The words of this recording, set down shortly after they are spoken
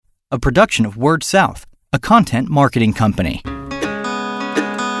a production of Word South, a content marketing company.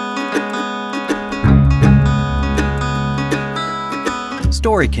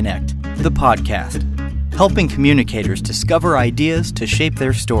 Story Connect, the podcast, helping communicators discover ideas to shape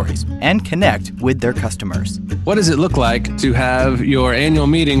their stories and connect with their customers. What does it look like to have your annual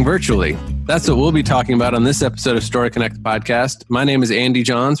meeting virtually? That's what we'll be talking about on this episode of Story Connect podcast. My name is Andy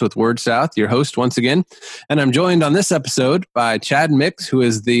Johns with Word South, your host once again. And I'm joined on this episode by Chad Mix, who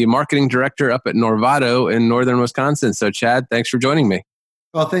is the marketing director up at Norvado in northern Wisconsin. So Chad, thanks for joining me.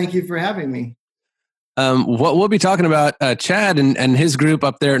 Well, thank you for having me. What we'll be talking about, Chad and his group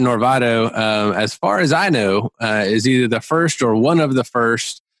up there at Norvado, as far as I know, is either the first or one of the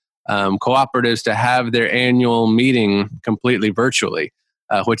first cooperatives to have their annual meeting completely virtually.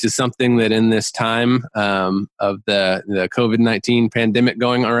 Which is something that in this time of the COVID-19 pandemic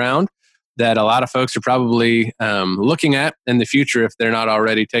going around, that a lot of folks are probably looking at in the future if they're not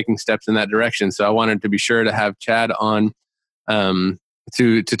already taking steps in that direction. So I wanted to be sure to have Chad on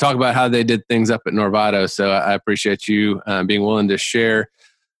to talk about how they did things up at Norvado. So I appreciate you being willing to share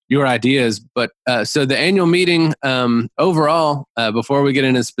your ideas. But so the annual meeting overall, before we get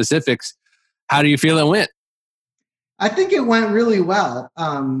into specifics, how do you feel it went? I think it went really well.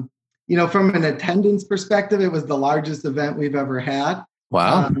 From an attendance perspective, it was the largest event we've ever had.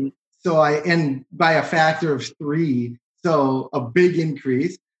 Wow. And by a factor of 3, so a big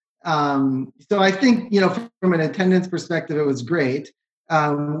increase. So I think, from an attendance perspective, it was great.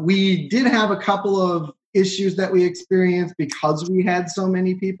 We did have a couple of issues that we experienced because we had so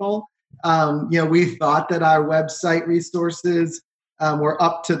many people. We thought that our website resources were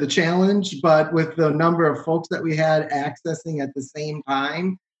up to the challenge, but with the number of folks that we had accessing at the same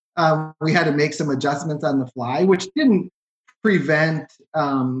time, we had to make some adjustments on the fly, which didn't prevent,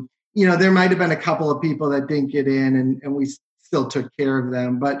 there might have been a couple of people that didn't get in and we still took care of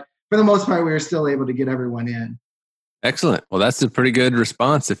them. But for the most part, we were still able to get everyone in. Excellent. Well, that's a pretty good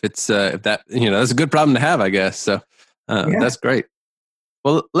response. If it's, that's a good problem to have, I guess. So That's great.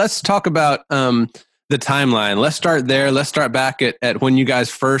 Well, let's talk about, the timeline. Let's start there. Let's start back at when you guys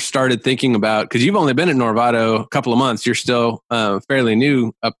first started thinking about, because you've only been at Norvado a couple of months. You're still fairly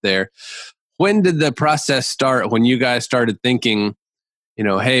new up there. When did the process start when you guys started thinking,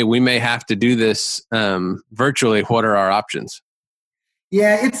 hey, we may have to do this virtually? What are our options?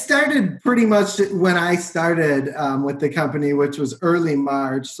 Yeah, it started pretty much when I started with the company, which was early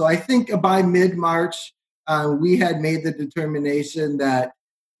March. So I think by mid-March, we had made the determination that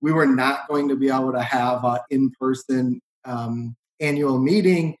we were not going to be able to have an in-person annual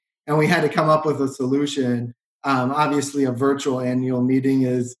meeting, and we had to come up with a solution. Obviously, a virtual annual meeting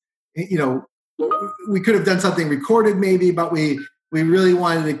is, we could have done something recorded maybe, but we really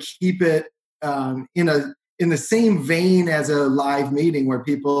wanted to keep it in the same vein as a live meeting where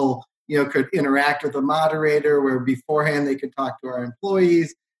people, could interact with the moderator, where beforehand they could talk to our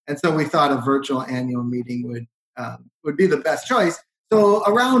employees. And so we thought a virtual annual meeting would be the best choice. So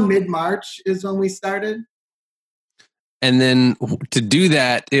around mid-March is when we started. And then to do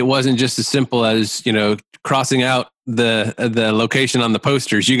that, it wasn't just as simple as, crossing out the location on the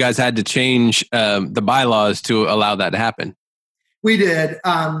posters. You guys had to change the bylaws to allow that to happen. We did.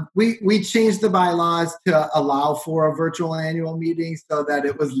 We changed the bylaws to allow for a virtual annual meeting so that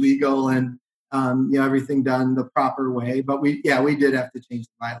it was legal and everything done the proper way. But we did have to change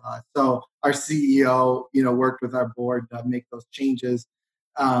the bylaws. So our CEO, worked with our board to make those changes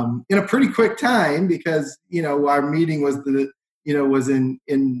in a pretty quick time because, our meeting was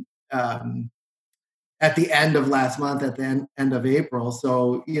at the end of last month, at the end of April.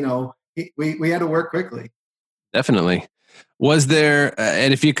 So, we had to work quickly. Definitely. Was there,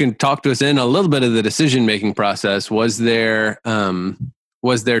 and if you can talk to us in a little bit of the decision-making process, was there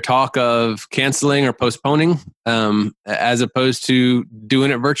talk of canceling or postponing as opposed to doing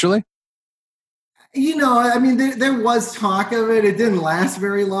it virtually? There was talk of it. It didn't last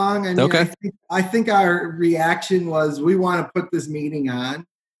very long. Okay. I think our reaction was we want to put this meeting on.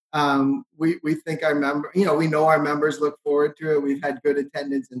 We think we know our members look forward to it. We've had good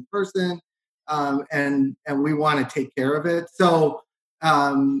attendance in person. And we want to take care of it. So,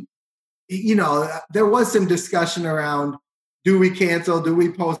 there was some discussion around, do we cancel? Do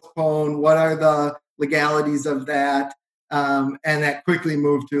we postpone? What are the legalities of that? And that quickly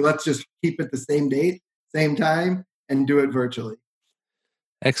moved to, let's just keep it the same date, same time, and do it virtually.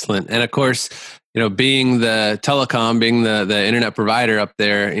 Excellent. And of course, being the telecom, being the internet provider up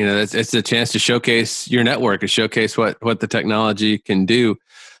there, it's a chance to showcase your network, to showcase what the technology can do.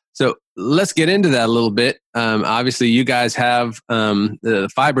 So let's get into that a little bit. Obviously, you guys have the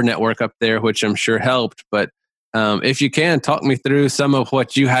fiber network up there, which I'm sure helped. But If you can, talk me through some of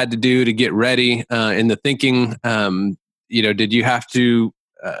what you had to do to get ready in the thinking. Did you have to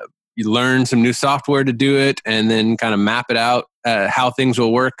you learn some new software to do it and then kind of map it out how things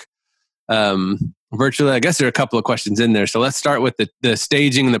will work virtually? I guess there are a couple of questions in there. So let's start with the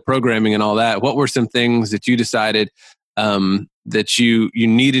staging and the programming and all that. What were some things that you decided that you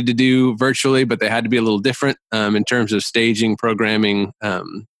needed to do virtually, but they had to be a little different in terms of staging, programming,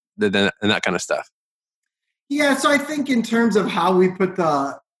 and that kind of stuff? Yeah, so I think in terms of how we put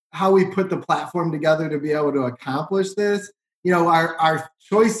the platform together to be able to accomplish this, our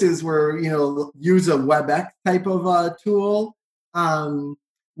choices were, use a WebEx type of tool,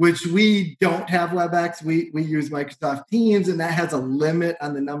 which we don't have WebEx. We use Microsoft Teams, and that has a limit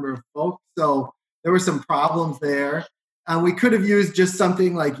on the number of folks. So there were some problems there. We could have used just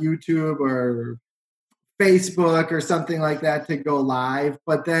something like YouTube or Facebook or something like that to go live,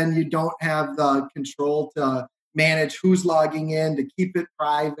 but then you don't have the control to manage who's logging in, to keep it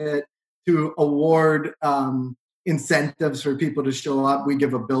private, to award incentives for people to show up. We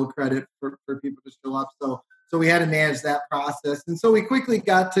give a bill credit for people to show up. So we had to manage that process. And so we quickly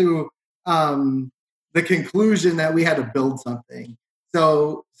got to the conclusion that we had to build something.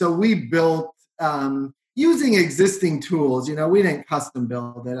 So we built using existing tools. We didn't custom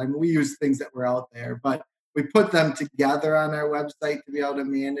build it. I mean, we used things that were out there, but we put them together on our website to be able to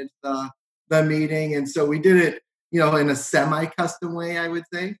manage the meeting. And so we did it, in a semi-custom way, I would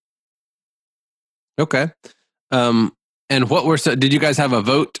say. Okay. And did you guys have a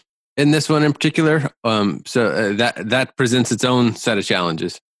vote in this one in particular? That presents its own set of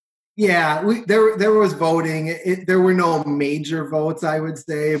challenges. Yeah, there was voting. There were no major votes, I would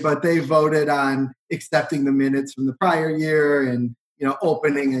say, but they voted on accepting the minutes from the prior year and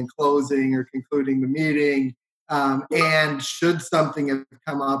opening and closing or concluding the meeting. And should something have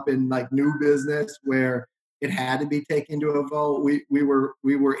come up in like new business where it had to be taken to a vote, we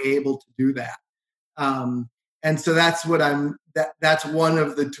were able to do that. And so that's that's one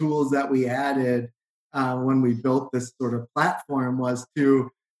of the tools that we added when we built this sort of platform, was to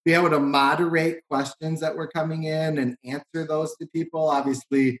be able to moderate questions that were coming in and answer those to people.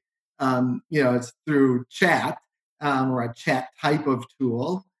 Obviously, it's through chat. Or a chat type of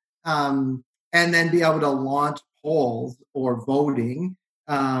tool, and then be able to launch polls or voting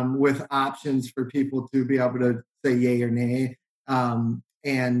with options for people to be able to say yay or nay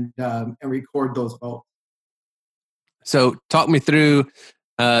and record those votes. So talk me through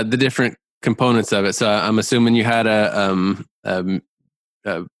the different components of it. So I'm assuming you had a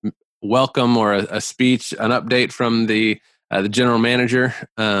welcome or a speech, an update from the general manager.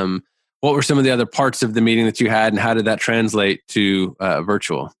 What were some of the other parts of the meeting that you had, and how did that translate to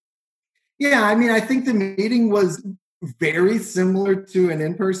virtual? Yeah, I mean, I think the meeting was very similar to an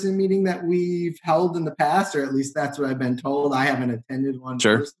in-person meeting that we've held in the past, or at least that's what I've been told. I haven't attended one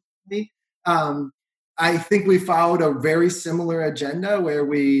personally. I think we followed a very similar agenda where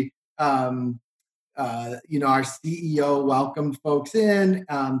we, our CEO welcomed folks in.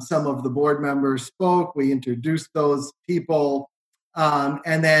 Some of the board members spoke. We introduced those people.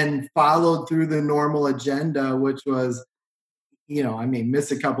 And then followed through the normal agenda, which was, I may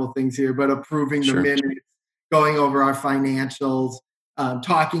miss a couple of things here, but approving the minutes, going over our financials,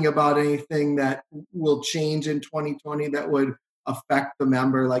 talking about anything that will change in 2020 that would affect the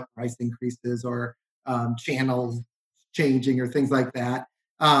member, like price increases or channels changing or things like that.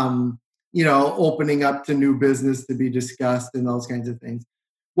 Opening up to new business to be discussed and those kinds of things.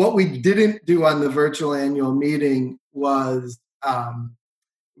 What we didn't do on the virtual annual meeting was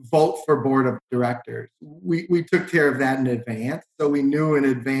vote for board of directors. We took care of that in advance. So we knew in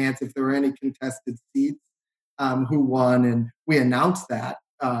advance if there were any contested seats, who won, and we announced that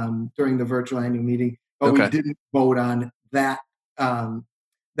during the virtual annual meeting, but we didn't vote on that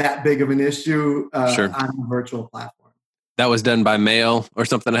big of an issue on the virtual platform. That was done by mail or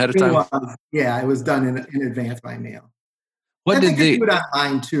something ahead of time? It was done in advance by mail. What I did they do it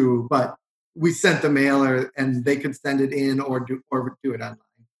online too, but we sent the mailer and they could send it in or do it online.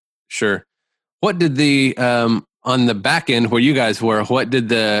 Sure. What did the on the back end where you guys were, what did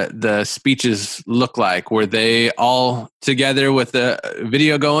the speeches look like? Were they all together with the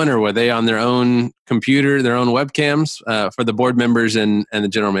video going, or were they on their own computer, their own webcams for the board members and the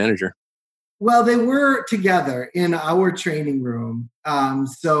general manager? Well, they were together in our training room.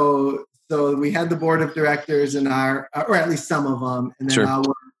 So we had the board of directors and or at least some of them, and then our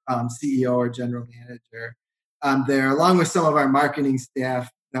CEO or general manager there, along with some of our marketing staff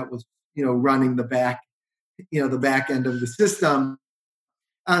that was, running the back end of the system.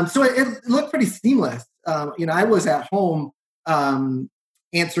 So it looked pretty seamless. I was at home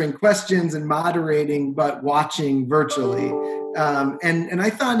answering questions and moderating, but watching virtually. And I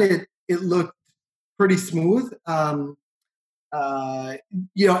thought it looked pretty smooth. As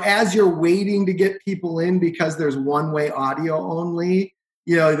you're waiting to get people in, because there's one-way audio only,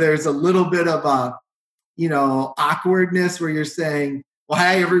 there's a little bit of a, awkwardness where you're saying, well,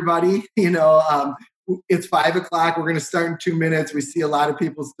 hi, everybody, it's 5:00. We're going to start in 2 minutes. We see a lot of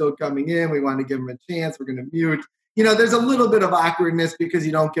people still coming in. We want to give them a chance. We're going to mute. There's a little bit of awkwardness because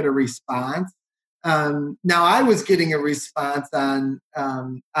you don't get a response. Now I was getting a response on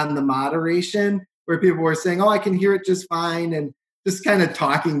the moderation where people were saying, oh, I can hear it just fine, and just kind of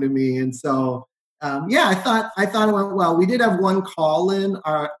talking to me. And so, I thought it went well. We did have one call in.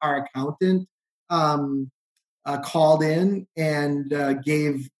 Our accountant called in and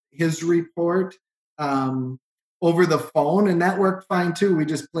gave his report over the phone, and that worked fine too. We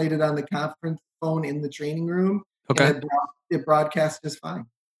just played it on the conference phone in the training room. Okay. It broadcast just fine.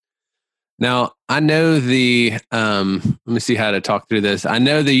 Now, I know let me see how to talk through this. I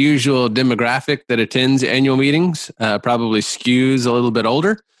know the usual demographic that attends annual meetings probably skews a little bit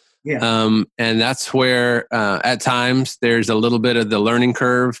older. Yeah. And that's where at times there's a little bit of the learning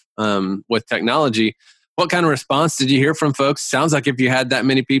curve with technology. What kind of response did you hear from folks? Sounds like if you had that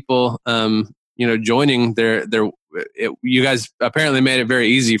many people, joining you guys apparently made it very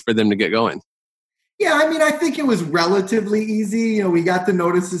easy for them to get going. Yeah, I think it was relatively easy. We got the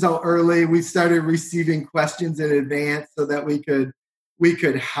notices out early. We started receiving questions in advance so that we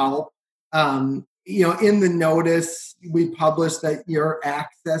could help. In the notice, we published that your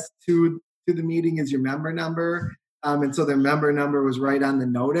access to the meeting is your member number. And so their member number was right on the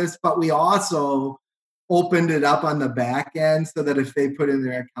notice. But we also opened it up on the back end so that if they put in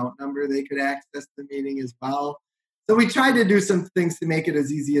their account number, they could access the meeting as well. So we tried to do some things to make it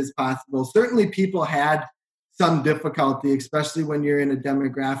as easy as possible. Certainly people had some difficulty, especially when you're in a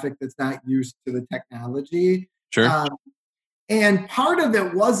demographic that's not used to the technology. Sure. And part of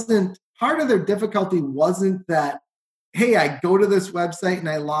their difficulty wasn't that, hey, I go to this website and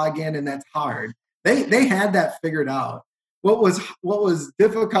I log in and that's hard. They had that figured out. What was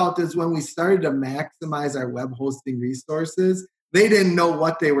difficult is when we started to maximize our web hosting resources, they didn't know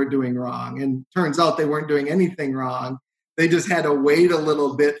what they were doing wrong. And turns out they weren't doing anything wrong. They just had to wait a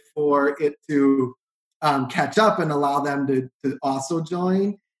little bit for it to catch up and allow them to also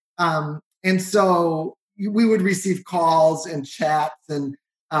join. And so we would receive calls and chats, and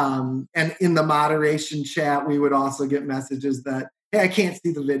in the moderation chat, we would also get messages that, hey, I can't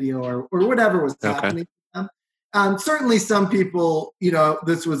see the video or whatever was happening to them. Certainly some people,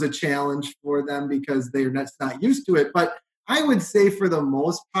 this was a challenge for them because they're not used to it. But I would say for the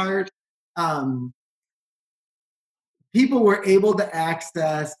most part, people were able to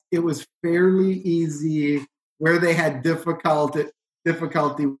access. It was fairly easy. Where they had difficulty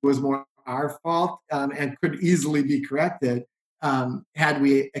was more our fault and could easily be corrected had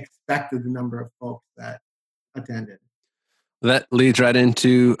we expected the number of folks that attended. That leads right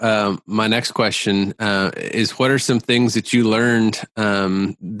into my next question is what are some things that you learned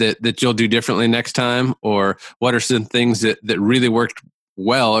that you'll do differently next time? Or what are some things that really worked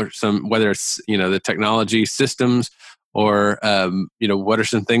well, or whether it's, the technology systems or, what are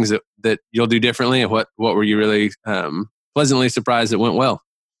some things that you'll do differently, and what were you really pleasantly surprised that went well?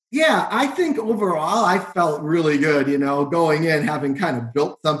 Yeah, I think overall I felt really good, going in, having kind of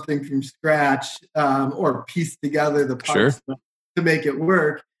built something from scratch or pieced together the parts to make it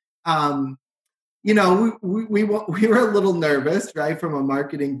work. We were a little nervous, right, from a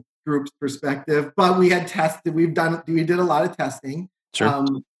marketing group's perspective, but we had tested. We did a lot of testing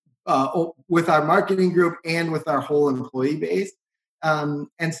with our marketing group and with our whole employee base. And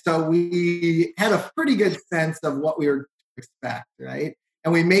so we had a pretty good sense of what we were to expect, right?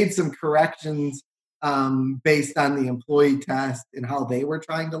 And we made some corrections based on the employee test and how they were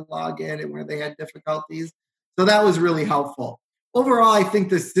trying to log in and where they had difficulties. So that was really helpful. Overall, I think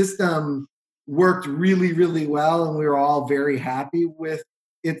the system worked really, really well, and we were all very happy with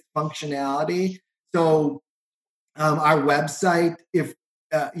its functionality. So our website,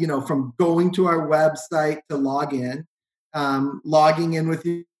 from going to our website to log in, logging in with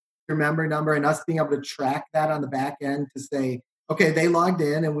your member number, and us being able to track that on the back end to say, okay, they logged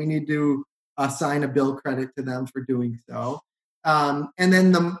in and we need to assign a bill credit to them for doing so. And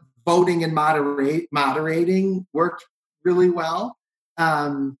then the voting and moderating worked really well.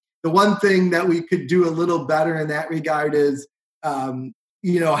 The one thing that we could do a little better in that regard is,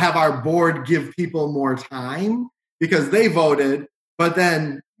 have our board give people more time because they voted, but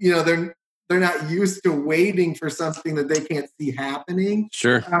then, they're not used to waiting for something that they can't see happening.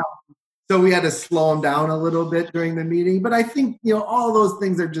 Sure. So we had to slow them down a little bit during the meeting. But I think, all those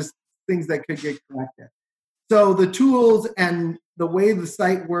things are just things that could get corrected. So the tools and the way the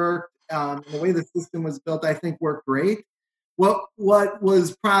site worked, the way the system was built, I think worked great. What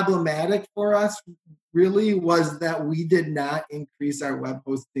was problematic for us really was that we did not increase our web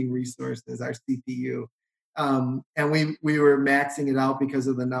hosting resources, our CPU. And we were maxing it out because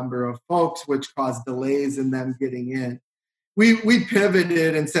of the number of folks, which caused delays in them getting in. We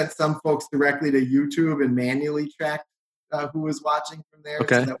pivoted and sent some folks directly to YouTube and manually tracked who was watching from there,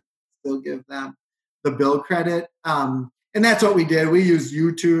 okay, so that we still give them the bill credit. And that's what we did. We used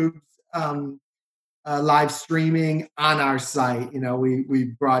YouTube's live streaming on our site. We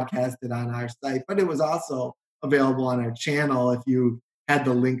broadcasted on our site, but it was also available on our channel if you had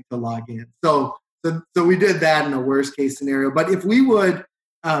the link to log in. So we did that in a worst case scenario. But if we would,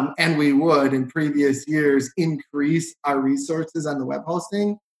 and we would in previous years, increase our resources on the web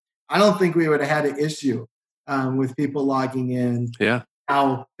hosting, I don't think we would have had an issue with people logging in. Yeah.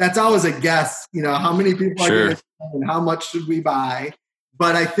 Now, that's always a guess, how many people are going to and how much should we buy?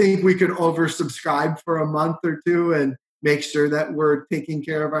 But I think we could oversubscribe for a month or two and make sure that we're taking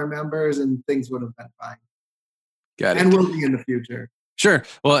care of our members, and things would have been fine. Got it. And will be in the future. Sure.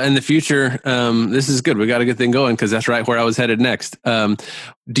 Well, in the future, this is good. We got a good thing going, because that's right where I was headed next.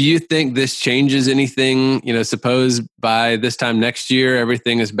 Do you think this changes anything? Suppose by this time next year,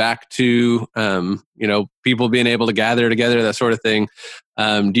 everything is back to, people being able to gather together, that sort of thing.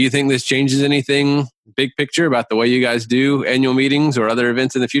 Do you think this changes anything big picture about the way you guys do annual meetings or other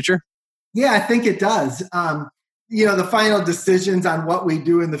events in the future? Yeah, I think it does. The final decisions on what we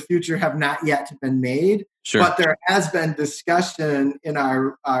do in the future have not yet been made. Sure. But there has been discussion in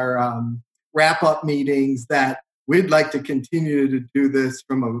our wrap-up meetings that we'd like to continue to do this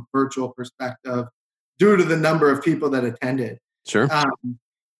from a virtual perspective due to the number of people that attended. Sure.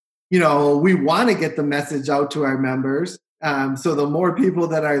 We want to get the message out to our members. So the more people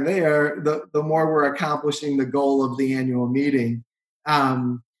that are there, the more we're accomplishing the goal of the annual meeting.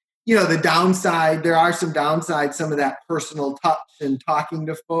 The downside, there are some downsides, some of that personal touch and talking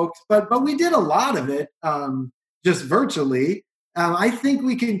to folks, but we did a lot of it just virtually. I think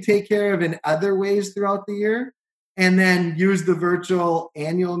we can take care of in other ways throughout the year, and then use the virtual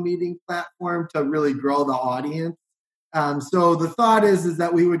annual meeting platform to really grow the audience. So the thought is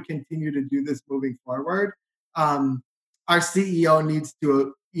that we would continue to do this moving forward. Our CEO needs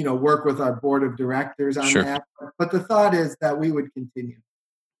to, work with our board of directors on that, but the thought is that we would continue.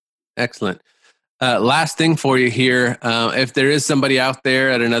 Excellent. Last thing for you here. If there is somebody out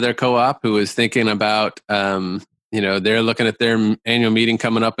there at another co-op who is thinking about, they're looking at their annual meeting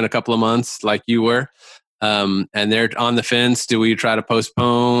coming up in a couple of months like you were, and they're on the fence, do we try to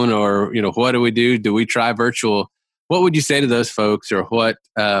postpone, or, what do we do? Do we try virtual? What would you say to those folks, or what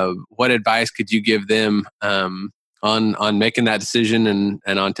advice could you give them on making that decision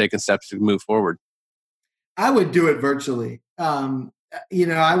and on taking steps to move forward? I would do it virtually.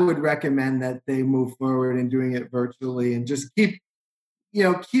 I would recommend that they move forward in doing it virtually and just keep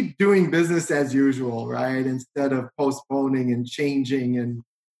doing business as usual, right? Instead of postponing and changing and,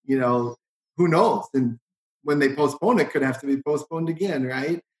 who knows? And when they postpone it, could have to be postponed again,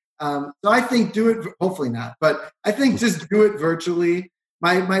 right? So I think do it, hopefully not, but I think just do it virtually.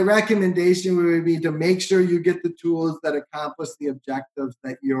 My recommendation would be to make sure you get the tools that accomplish the objectives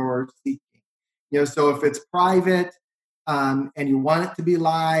that you're seeking. So if it's private, and you want it to be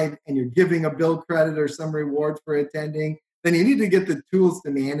live, and you're giving a bill credit or some reward for attending, then you need to get the tools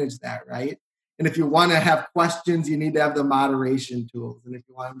to manage that, right? And if you want to have questions, you need to have the moderation tools. And if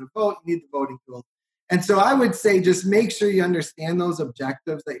you want them to vote, you need the voting tools. And so I would say just make sure you understand those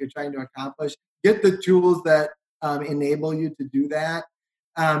objectives that you're trying to accomplish, get the tools that enable you to do that,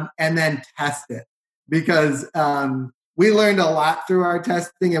 and then test it. Because we learned a lot through our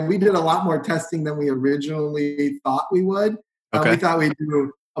testing, and we did a lot more testing than we originally thought we would. We thought we'd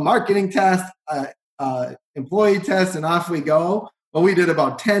do a marketing test, employee test, and off we go. Well, we did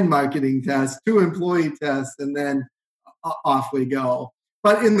about 10 marketing tests, 2 employee tests, and then off we go.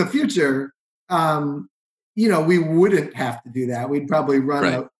 But in the future, we wouldn't have to do that. We'd probably run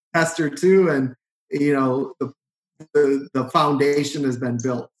a test or two, and the foundation has been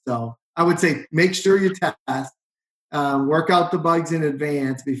built. So I would say make sure you test. Work out the bugs in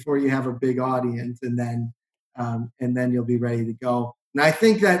advance before you have a big audience, and then you'll be ready to go. And I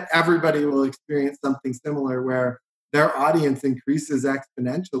think that everybody will experience something similar where their audience increases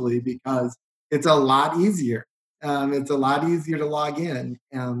exponentially because it's a lot easier. It's a lot easier to log in,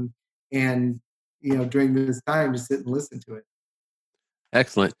 and during this time to sit and listen to it.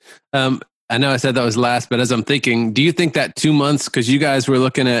 Excellent. I know I said that was last, but as I'm thinking, do you think that 2 months, because you guys were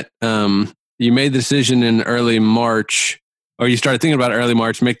looking at, you made the decision in early March, or you started thinking about early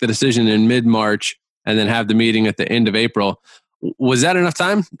March, make the decision in mid-March, and then have the meeting at the end of April. Was that enough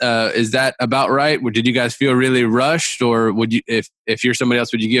time? Is that about right? Did you guys feel really rushed, or would you, if you're somebody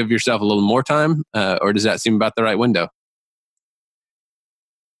else, would you give yourself a little more time, or does that seem about the right window?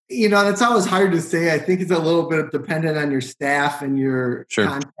 That's always hard to say. I think it's a little bit dependent on your staff and your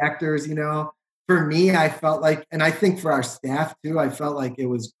contractors. For me, I felt like, and I think for our staff too, I felt like it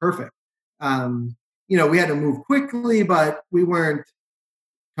was perfect. We had to move quickly, but we weren't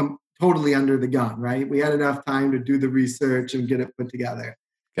totally under the gun, right? We had enough time to do the research and get it put together.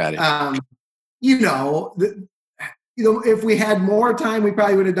 Got it. If we had more time, we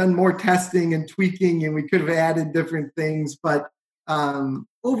probably would have done more testing and tweaking, and we could have added different things. But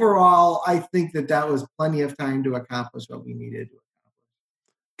overall, I think that was plenty of time to accomplish what we needed to accomplish.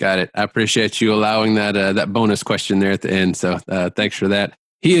 Got it. I appreciate you allowing that bonus question there at the end. So thanks for that.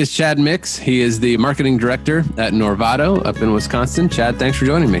 He is Chad Mix. He is the marketing director at Norvado up in Wisconsin. Chad, thanks for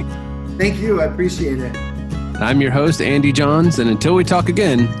joining me. Thank you. I appreciate it. I'm your host, Andy Johns, and until we talk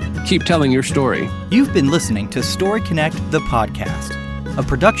again, keep telling your story. You've been listening to Story Connect, the podcast, a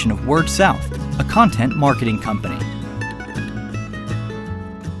production of Word South, a content marketing company.